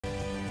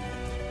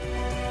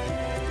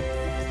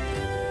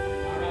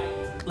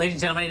Ladies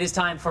and gentlemen, it is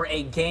time for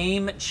a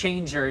game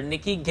changer.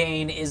 Nikki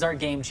Gain is our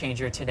game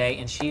changer today,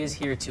 and she is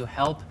here to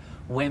help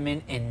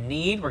women in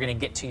need. We're going to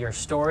get to your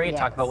story,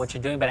 talk about what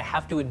you're doing, but I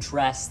have to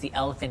address the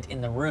elephant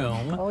in the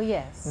room. Oh,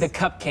 yes. The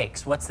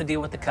cupcakes. What's the deal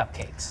with the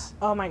cupcakes?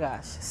 Oh, my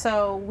gosh.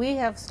 So we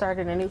have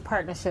started a new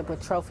partnership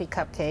with Trophy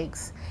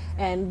Cupcakes,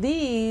 and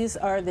these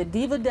are the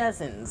Diva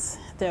Dozens.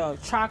 They're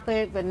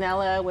chocolate,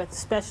 vanilla with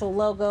special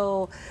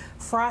logo,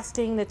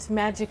 frosting that's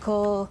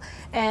magical,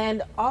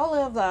 and all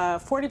of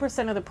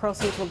 40% of the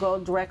proceeds will go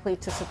directly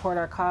to support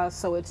our cause.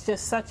 So it's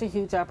just such a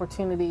huge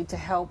opportunity to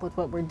help with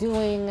what we're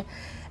doing.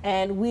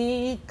 And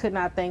we could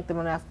not thank them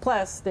enough.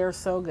 Plus, they're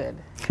so good.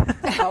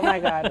 Oh my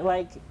God,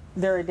 like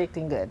they're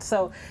addicting good.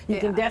 So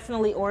you can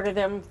definitely order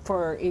them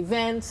for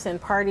events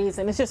and parties,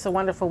 and it's just a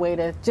wonderful way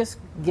to just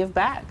give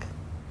back.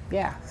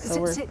 Yeah.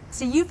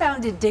 So you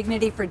founded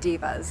Dignity for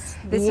Divas.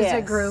 This is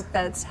a group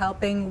that's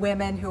helping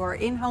women who are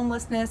in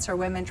homelessness or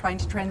women trying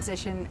to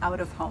transition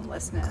out of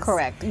homelessness.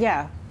 Correct,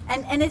 yeah.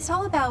 And it's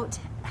all about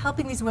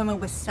helping these women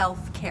with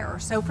self-care.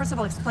 So first of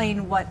all,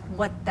 explain what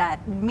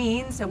that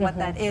means and what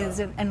that is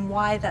and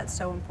why that's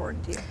so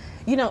important to you.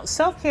 You know,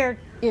 self-care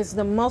is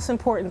the most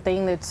important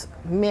thing that's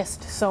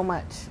missed so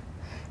much.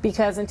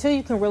 Because until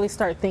you can really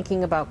start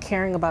thinking about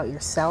caring about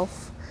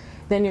yourself,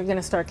 then you're going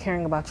to start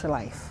caring about your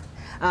life.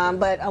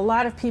 But a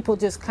lot of people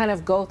just kind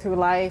of go through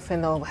life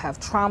and they'll have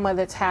trauma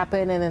that's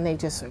happened and then they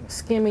just are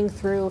skimming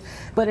through.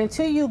 But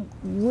until you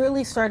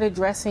really start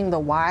addressing the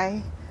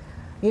why,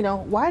 you know,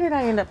 why did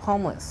I end up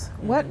homeless?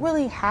 What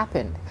really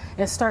happened?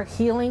 And start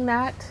healing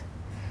that,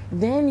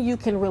 then you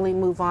can really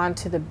move on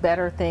to the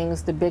better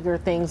things, the bigger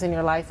things in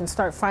your life and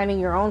start finding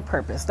your own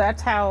purpose.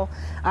 That's how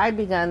I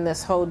begun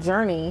this whole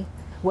journey,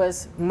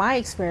 was my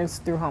experience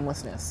through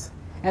homelessness.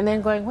 And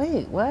then going,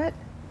 wait, what?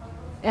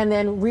 And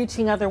then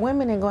reaching other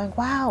women and going,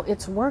 wow,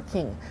 it's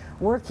working.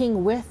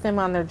 Working with them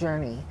on their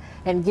journey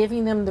and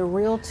giving them the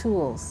real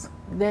tools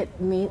that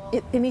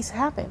it needs to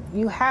happen.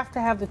 You have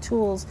to have the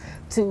tools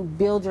to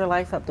build your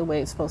life up the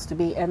way it's supposed to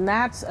be. And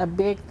that's a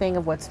big thing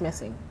of what's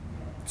missing.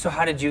 So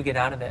how did you get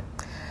out of it?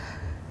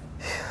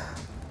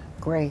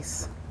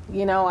 Grace.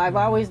 You know, I've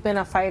always been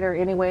a fighter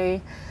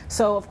anyway.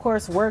 So of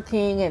course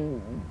working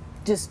and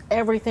just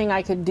everything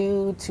I could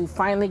do to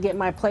finally get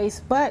my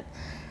place. But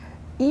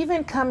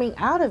even coming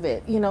out of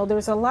it, you know,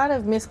 there's a lot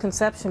of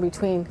misconception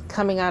between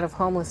coming out of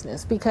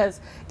homelessness, because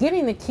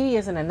getting the key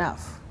isn't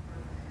enough.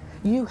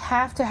 You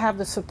have to have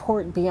the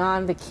support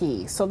beyond the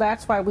key. So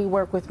that's why we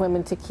work with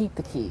women to keep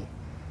the key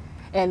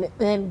and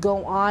then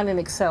go on and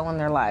excel in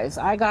their lives.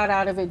 I got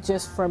out of it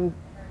just from,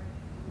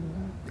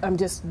 I'm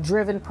just a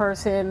driven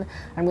person.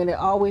 I'm going to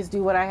always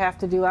do what I have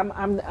to do.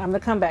 I'm the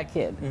comeback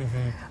kid.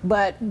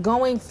 But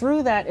going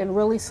through that and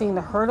really seeing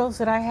the hurdles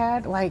that I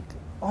had, like,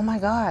 oh my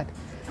God,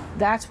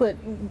 that's what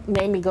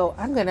made me go,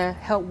 I'm going to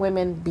help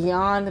women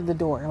beyond the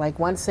door. Like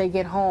once they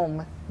get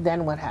home,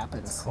 then what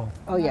happens? Cool.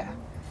 Oh yeah.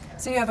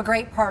 So you have a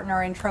great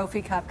partner in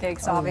Trophy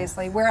Cupcakes,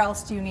 obviously. Where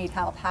else do you need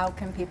help? How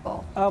can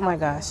people help my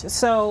gosh.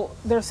 So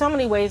there's so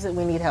many ways that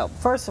we need help.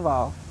 First of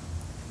all,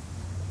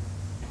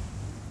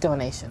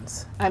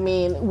 donations. I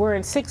mean, we're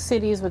in 6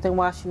 cities within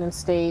Washington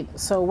State,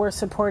 so we're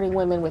supporting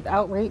women with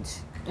outreach.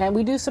 And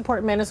we do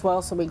support men as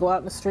well, so we go out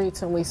in the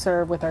streets and we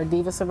serve with our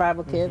Diva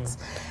Survival Kits.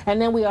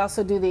 And then we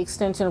also do the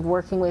extension of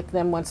working with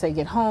them once they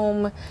get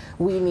home.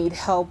 We need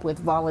help with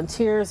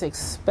volunteers,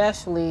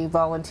 especially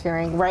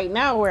volunteering. Right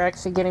now, we're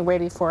actually getting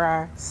ready for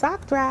our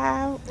sock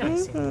drive.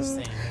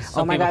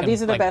 Oh my God,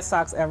 these are the best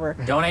socks ever.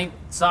 Donate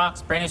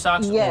socks, brand new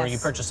socks, yes, or you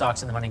purchase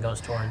socks and the money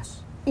goes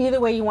towards? Either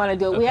way you want to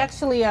do it. We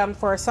actually,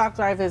 for our sock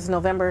drive is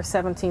November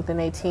 17th and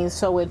 18th.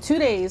 So in 2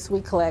 days,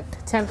 we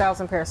collect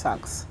 10,000 pair of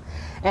socks.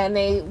 And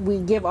we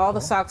give all the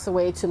socks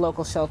away to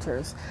local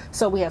shelters.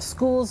 So we have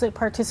schools that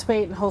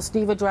participate and host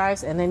Diva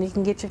Drives, and then you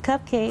can get your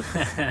cupcakes.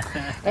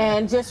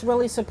 And just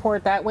really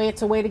support that way.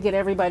 It's a way to get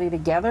everybody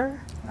together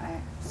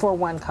for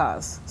one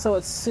cause. So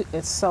it's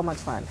so much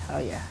fun. Oh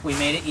yeah. We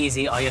made it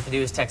easy. All you have to do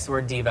is text the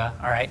word Diva,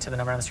 all right, to the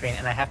number on the screen.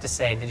 And I have to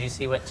say, did you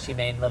see what she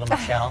made little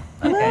Michelle?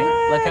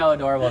 Okay, look how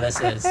adorable this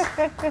is.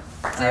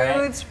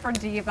 Dudes for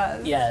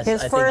Divas. Yes.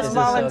 His first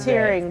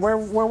volunteering. So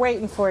we're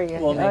waiting for you.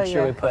 We'll make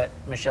sure we put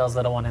Michelle's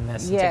little one in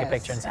this and take a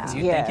picture and send it to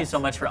you. Thank you so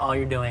much for all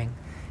you're doing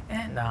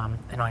and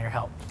all your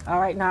help. All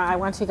right, now I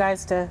want you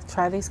guys to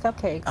try these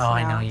cupcakes. Oh,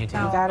 I know you do.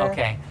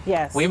 Okay.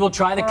 Yes. We will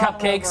try the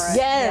cupcakes.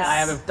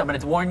 Yes. I'm going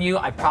to warn you,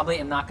 I probably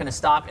am not going to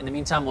stop. In the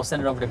meantime, we'll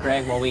send it over to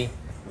Greg while we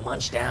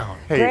munch down.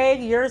 Hey.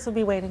 Greg, yours will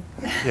be waiting.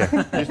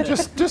 Yeah,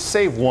 just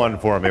save one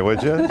for me,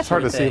 would you? It's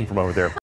hard to see him from over there.